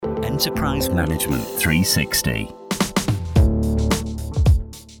Enterprise Management 360.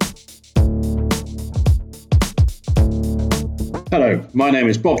 Hello, my name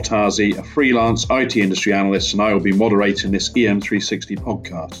is Bob Tarzey, a freelance IT industry analyst, and I will be moderating this EM360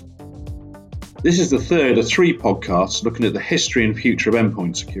 podcast. This is the third of three podcasts looking at the history and future of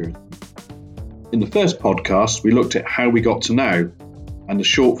endpoint security. In the first podcast, we looked at how we got to now and the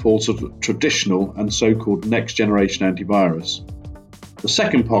shortfalls of traditional and so-called next-generation antivirus. The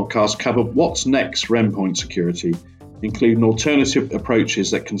second podcast covered what's next for endpoint security, including alternative approaches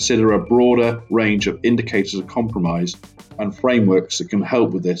that consider a broader range of indicators of compromise and frameworks that can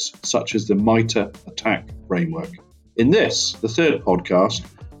help with this, such as the MITRE ATT&CK framework. In this, the third podcast,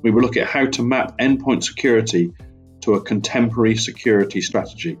 we will look at how to map endpoint security to a contemporary security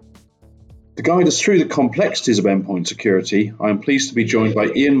strategy. To guide us through the complexities of endpoint security, I am pleased to be joined by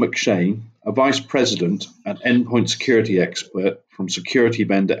Ian McShane, a Vice President and Endpoint Security Expert from security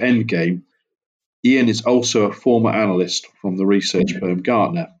vendor Endgame. Ian is also a former analyst from the research firm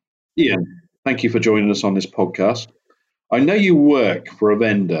Gartner. Ian, thank you for joining us on this podcast. I know you work for a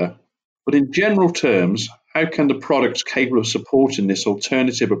vendor, but in general terms, how can the products capable of supporting this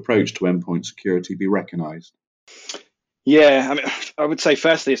alternative approach to endpoint security be recognised? Yeah, I would say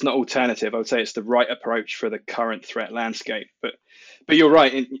firstly, it's not alternative. I would say it's the right approach for the current threat landscape. But you're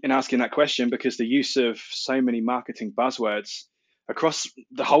right in asking that question, because the use of so many marketing buzzwords across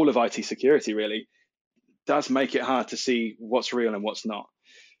the whole of IT security really does make it hard to see what's real and what's not.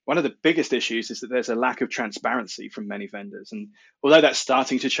 One of the biggest issues is that there's a lack of transparency from many vendors. And although that's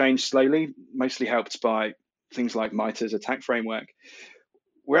starting to change slowly, mostly helped by things like MITRE's ATT&CK framework,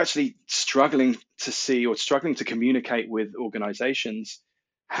 we're actually struggling to communicate with organizations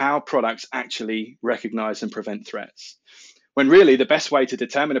how products actually recognize and prevent threats. When really the best way to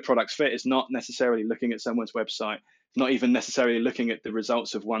determine a product's fit is not necessarily looking at someone's website, not even necessarily looking at the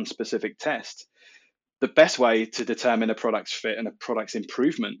results of one specific test. The best way to determine a product's fit and a product's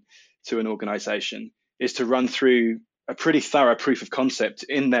improvement to an organization is to run through a pretty thorough proof of concept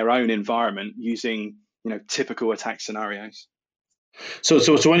in their own environment using, typical attack scenarios. So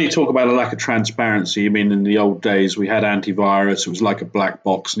when you talk about a lack of transparency, you mean in the old days we had antivirus, it was like a black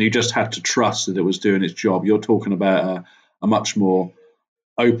box and you just had to trust that it was doing its job. You're talking about a much more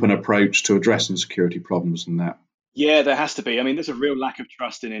open approach to addressing security problems than that. Yeah, there has to be. There's a real lack of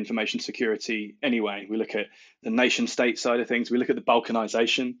trust in information security anyway. We look at the nation state side of things. We look at the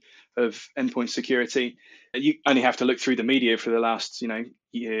balkanization of endpoint security. You only have to look through the media for the last,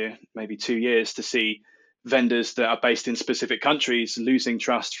 year, maybe 2 years to see vendors that are based in specific countries losing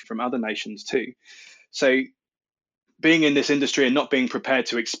trust from other nations too. So being in this industry and not being prepared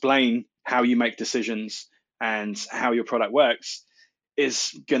to explain how you make decisions and how your product works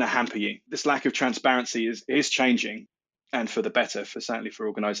is going to hamper you. This lack of transparency is changing, and for the better, certainly for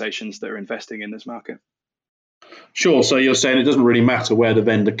organizations that are investing in this market. Sure. So you're saying it doesn't really matter where the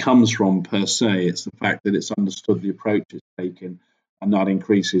vendor comes from per se. It's the fact that it's understood the approach it's taken, and that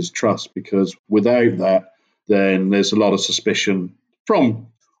increases trust, because without that, then there's a lot of suspicion from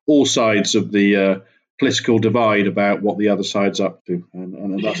all sides of the political divide about what the other side's up to.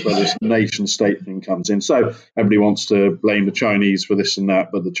 And that's where this nation state thing comes in. So everybody wants to blame the Chinese for this and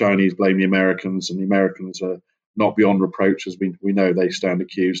that, but the Chinese blame the Americans, and the Americans are not beyond reproach, as we know they stand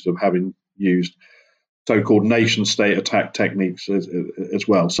accused of having used so-called nation-state attack techniques as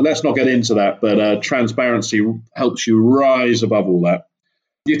well. So let's not get into that, but transparency helps you rise above all that.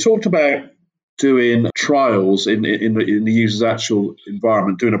 You talked about doing trials in the user's actual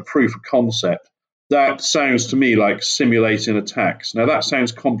environment, doing a proof of concept. That sounds to me like simulating attacks. Now, that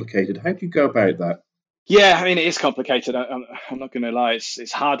sounds complicated. How do you go about that? Yeah, it is complicated. I'm not going to lie.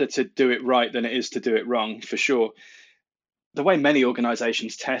 It's harder to do it right than it is to do it wrong, for sure. The way many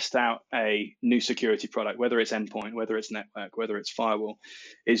organizations test out a new security product, whether it's endpoint, whether it's network, whether it's firewall,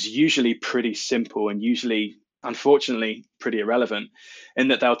 is usually pretty simple and usually, unfortunately, pretty irrelevant, in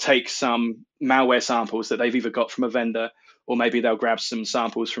that they'll take some malware samples that they've either got from a vendor, or maybe they'll grab some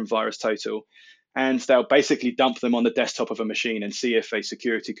samples from VirusTotal, and they'll basically dump them on the desktop of a machine and see if a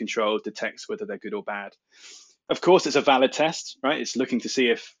security control detects whether they're good or bad. Of course, it's a valid test, right? It's looking to see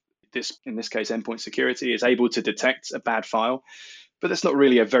if this, in this case, endpoint security, is able to detect a bad file, but that's not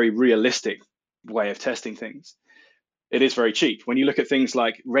really a very realistic way of testing things. It is very cheap. When you look at things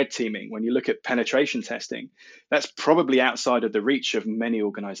like red teaming, when you look at penetration testing, that's probably outside of the reach of many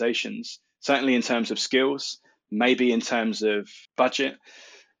organizations, certainly in terms of skills, maybe in terms of budget.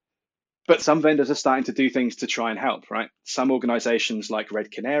 But some vendors are starting to do things to try and help, right? Some organizations like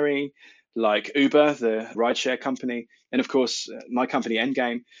Red Canary, like Uber, the rideshare company, and of course, my company,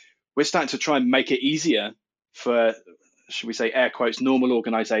 Endgame, we're starting to try and make it easier for should we say, air quotes, normal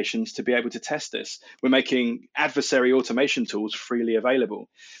organizations to be able to test this. We're making adversary automation tools freely available.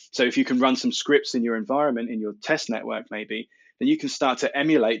 So if you can run some scripts in your environment, in your test network maybe, then you can start to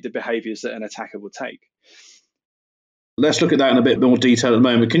emulate the behaviors that an attacker will take. Let's look at that in a bit more detail at the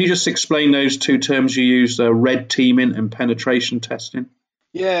moment. Can you just explain those two terms you used, red teaming and penetration testing?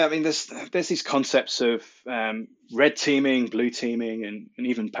 Yeah, I mean, there's these concepts of red teaming, blue teaming, and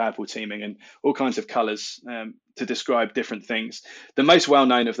even purple teaming, and all kinds of colors to describe different things. The most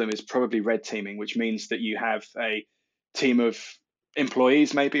well-known of them is probably red teaming, which means that you have a team of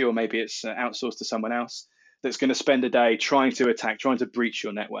employees, maybe, or maybe it's outsourced to someone else, that's going to spend a day trying to attack, trying to breach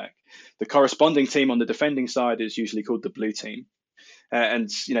your network. The corresponding team on the defending side is usually called the blue team, and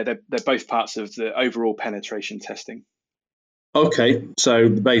they're both parts of the overall penetration testing. Okay, so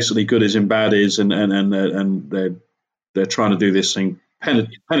basically, good is and bad is, and they're trying to do this thing,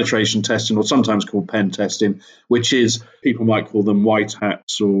 penetration testing, or sometimes called pen testing, which is, people might call them white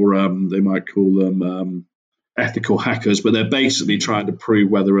hats, or they might call them ethical hackers, but they're basically trying to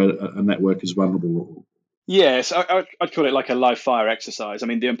prove whether a network is vulnerable. Yes, I'd call it like a live fire exercise. I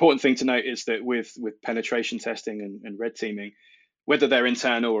mean, the important thing to note is that with penetration testing and red teaming, whether they're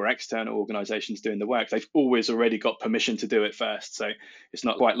internal or external organizations doing the work, they've always already got permission to do it first. So it's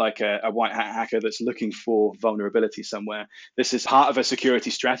not quite like a white hat hacker that's looking for vulnerability somewhere. This is part of a security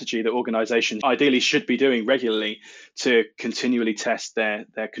strategy that organizations ideally should be doing regularly to continually test their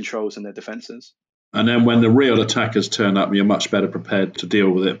controls and their defenses. And then when the real attackers turn up, you're much better prepared to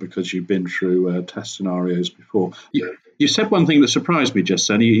deal with it because you've been through test scenarios before. You said one thing that surprised me just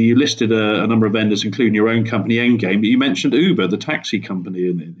then. You listed a number of vendors, including your own company, Endgame, but you mentioned Uber, the taxi company,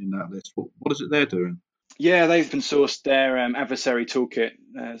 in that list. What is it they're doing? Yeah, they've open sourced their adversary toolkit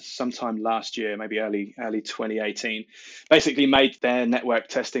sometime last year, maybe early 2018. Basically made their network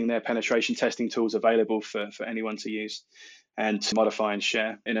testing, their penetration testing tools available for anyone to use and to modify and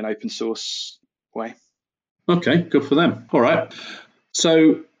share in an open source way. Okay, good for them. All right.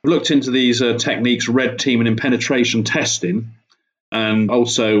 So we looked into these techniques, red teaming and penetration testing. And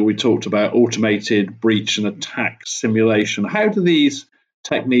also we talked about automated breach and attack simulation. How do these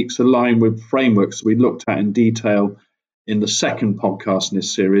techniques align with frameworks we looked at in detail in the second podcast in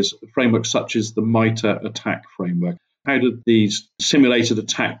this series, frameworks such as the MITRE ATT&CK framework? How do these simulated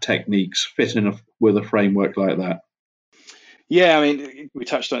attack techniques fit in with a framework like that? Yeah, I mean, we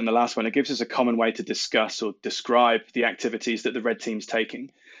touched on it in the last one. It gives us a common way to discuss or describe the activities that the red team's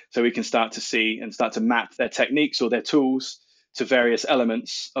taking. So we can start to see and start to map their techniques or their tools to various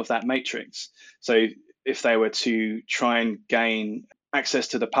elements of that matrix. So if they were to try and gain access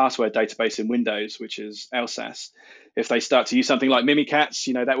to the password database in Windows, which is LSASS, if they start to use something like Mimikatz,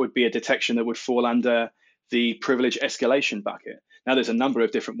 that would be a detection that would fall under the privilege escalation bucket. Now, there's a number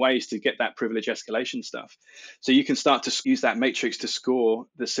of different ways to get that privilege escalation stuff. So you can start to use that matrix to score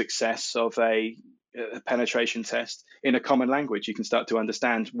the success of a penetration test in a common language. You can start to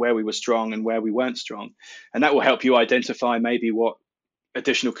understand where we were strong and where we weren't strong. And that will help you identify maybe what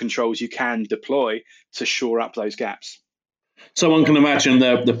additional controls you can deploy to shore up those gaps. So one can imagine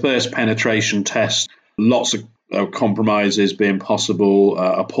the first penetration test, lots of compromises being possible,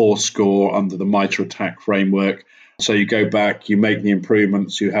 a poor score under the MITRE ATT&CK framework. So you go back, you make the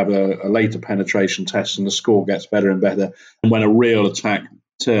improvements, you have a later penetration test, and the score gets better and better. And when a real attack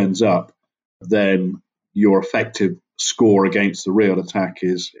turns up, then your effective score against the real attack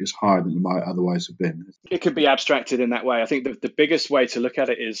is higher than it might otherwise have been. It could be abstracted in that way. I think the biggest way to look at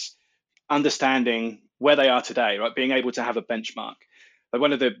it is understanding where they are today, right? Being able to have a benchmark. Like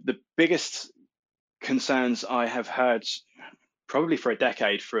one of the biggest concerns I have heard probably for a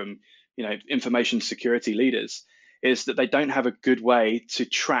decade from information security leaders is that they don't have a good way to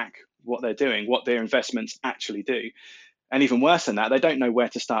track what they're doing, what their investments actually do. And even worse than that, they don't know where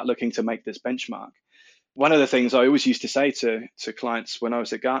to start looking to make this benchmark. One of the things I always used to say to clients when I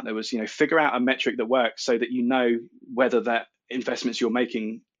was at Gartner was, figure out a metric that works so that you know whether that investments you're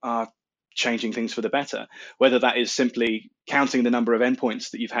making are changing things for the better, whether that is simply counting the number of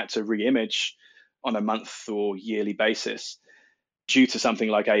endpoints that you've had to re-image on a month or yearly basis due to something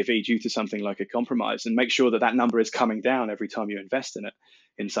like AV, due to something like a compromise, and make sure that that number is coming down every time you invest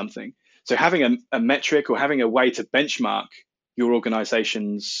in something. So having a metric or having a way to benchmark your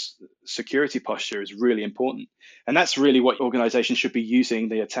organization's security posture is really important. And that's really what organizations should be using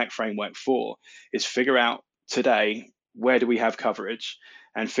the attack framework for, is figure out today, where do we have coverage,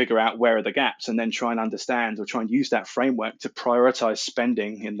 and figure out where are the gaps, and then try and understand or try and use that framework to prioritize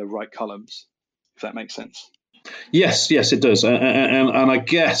spending in the right columns, if that makes sense. Yes, it does. And I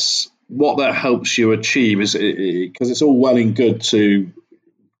guess what that helps you achieve is, because it's all well and good to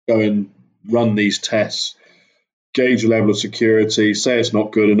go and run these tests, gauge the level of security, say it's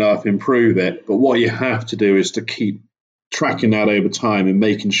not good enough, improve it. But what you have to do is to keep tracking that over time and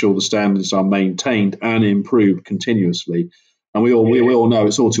making sure the standards are maintained and improved continuously. And we all know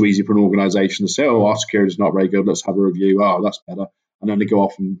it's all too easy for an organisation to say, oh, our security is not very good, let's have a review. Oh, that's better. And then they go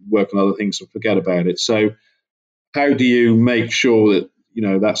off and work on other things and forget about it. So how do you make sure that,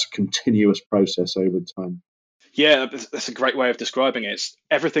 that's a continuous process over time? Yeah, that's a great way of describing it.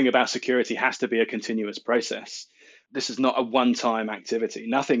 Everything about security has to be a continuous process. This is not a one-time activity.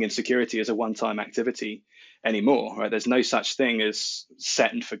 Nothing in security is a one-time activity anymore, right? There's no such thing as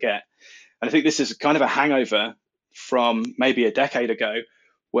set and forget. And I think this is kind of a hangover from maybe a decade ago,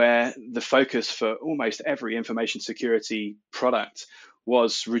 where the focus for almost every information security product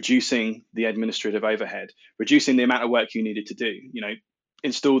was reducing the administrative overhead, reducing the amount of work you needed to do.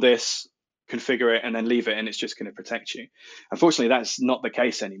 Install this, configure it, and then leave it, and it's just going to protect you. Unfortunately, that's not the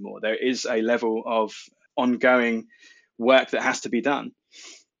case anymore. There is a level of ongoing work that has to be done.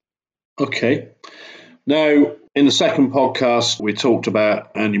 Okay. Now, in the second podcast, we talked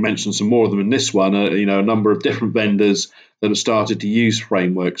about, and you mentioned some more of them in this one, a number of different vendors that have started to use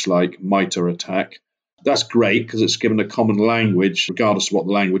frameworks like MITRE ATT&CK. That's great because it's given a common language, regardless of what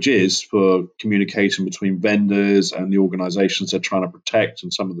the language is, for communication between vendors and the organizations they're trying to protect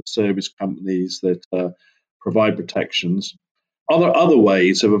and some of the service companies that provide protections. Other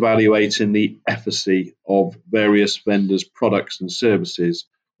ways of evaluating the efficacy of various vendors' products and services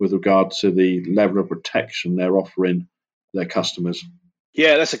with regard to the level of protection they're offering their customers.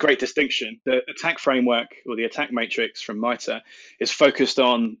 Yeah, that's a great distinction. The attack framework or the attack matrix from MITRE is focused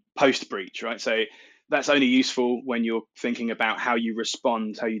on post-breach, right? So that's only useful when you're thinking about how you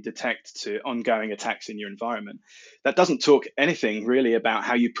respond, how you detect to ongoing attacks in your environment. That doesn't talk anything really about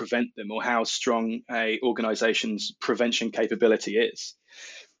how you prevent them or how strong a organization's prevention capability is.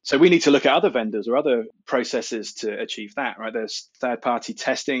 So we need to look at other vendors or other processes to achieve that, right? There's third-party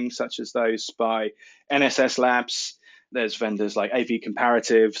testing, such as those by NSS Labs. There's vendors like AV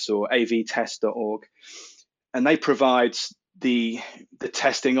Comparatives or avtest.org, and they provide the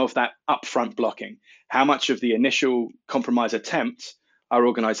testing of that upfront blocking. How much of the initial compromise attempt are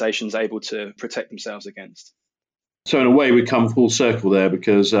organizations able to protect themselves against? So in a way, we come full circle there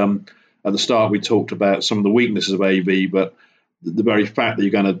because at the start we talked about some of the weaknesses of AV, but the very fact that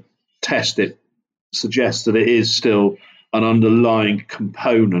you're going to test it suggests that it is still an underlying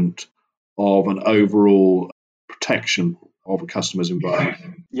component of an overall protection of a customer's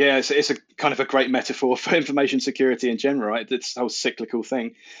environment. Yeah, it's a kind of a great metaphor for information security in general, right? This whole cyclical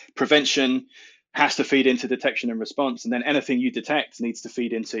thing. Prevention has to feed into detection and response, and then anything you detect needs to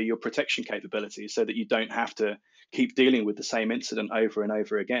feed into your protection capabilities so that you don't have to keep dealing with the same incident over and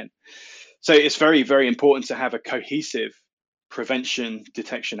over again. So it's very, very important to have a cohesive prevention,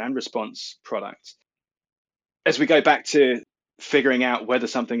 detection, and response product. As we go back to figuring out whether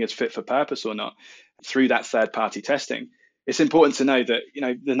something is fit for purpose or not through that third-party testing, it's important to know that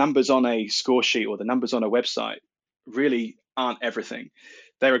the numbers on a score sheet or the numbers on a website really aren't everything.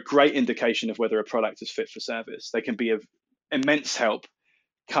 They're a great indication of whether a product is fit for service. They can be of immense help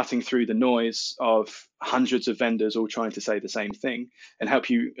cutting through the noise of hundreds of vendors all trying to say the same thing and help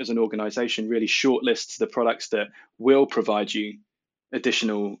you as an organization really shortlist the products that will provide you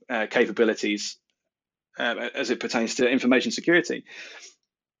additional capabilities as it pertains to information security.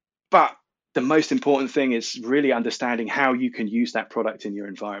 But the most important thing is really understanding how you can use that product in your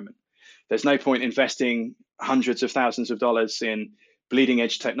environment. There's no point investing hundreds of thousands of dollars in bleeding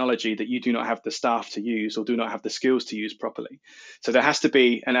edge technology that you do not have the staff to use or do not have the skills to use properly. So there has to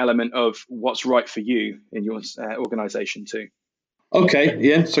be an element of what's right for you in your organization too. Okay,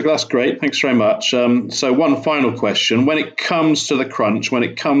 Ian, so that's great. Thanks very much. So one final question. When it comes to the crunch, when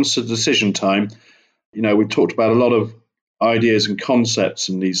it comes to decision time, we've talked about a lot of ideas and concepts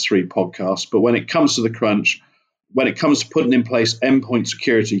in these three podcasts, but when it comes to the crunch, when it comes to putting in place endpoint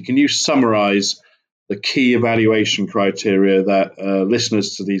security, can you summarize the key evaluation criteria that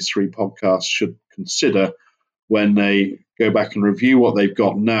listeners to these three podcasts should consider when they go back and review what they've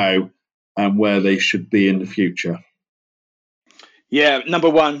got now and where they should be in the future? Yeah, number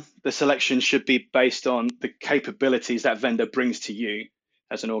one, the selection should be based on the capabilities that vendor brings to you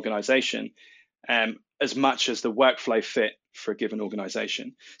as an organization, as much as the workflow fit for a given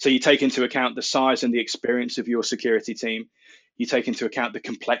organization. So you take into account the size and the experience of your security team. You take into account the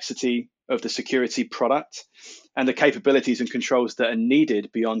complexity of the security product and the capabilities and controls that are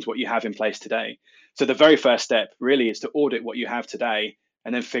needed beyond what you have in place today. So the very first step really is to audit what you have today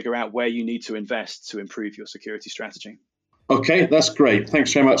and then figure out where you need to invest to improve your security strategy. Okay, that's great.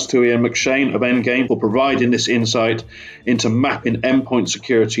 Thanks very much to Ian McShane of Endgame for providing this insight into mapping endpoint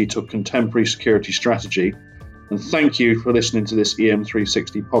security to a contemporary security strategy. and thank you for listening to this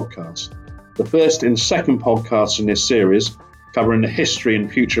EM360 podcast. The first and second podcasts in this series, covering the history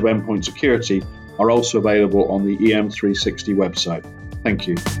and future of endpoint security, are also available on the EM360 website. Thank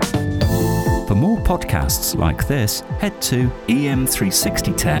you. For more podcasts like this, head to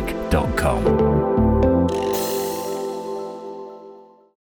em360tech.com.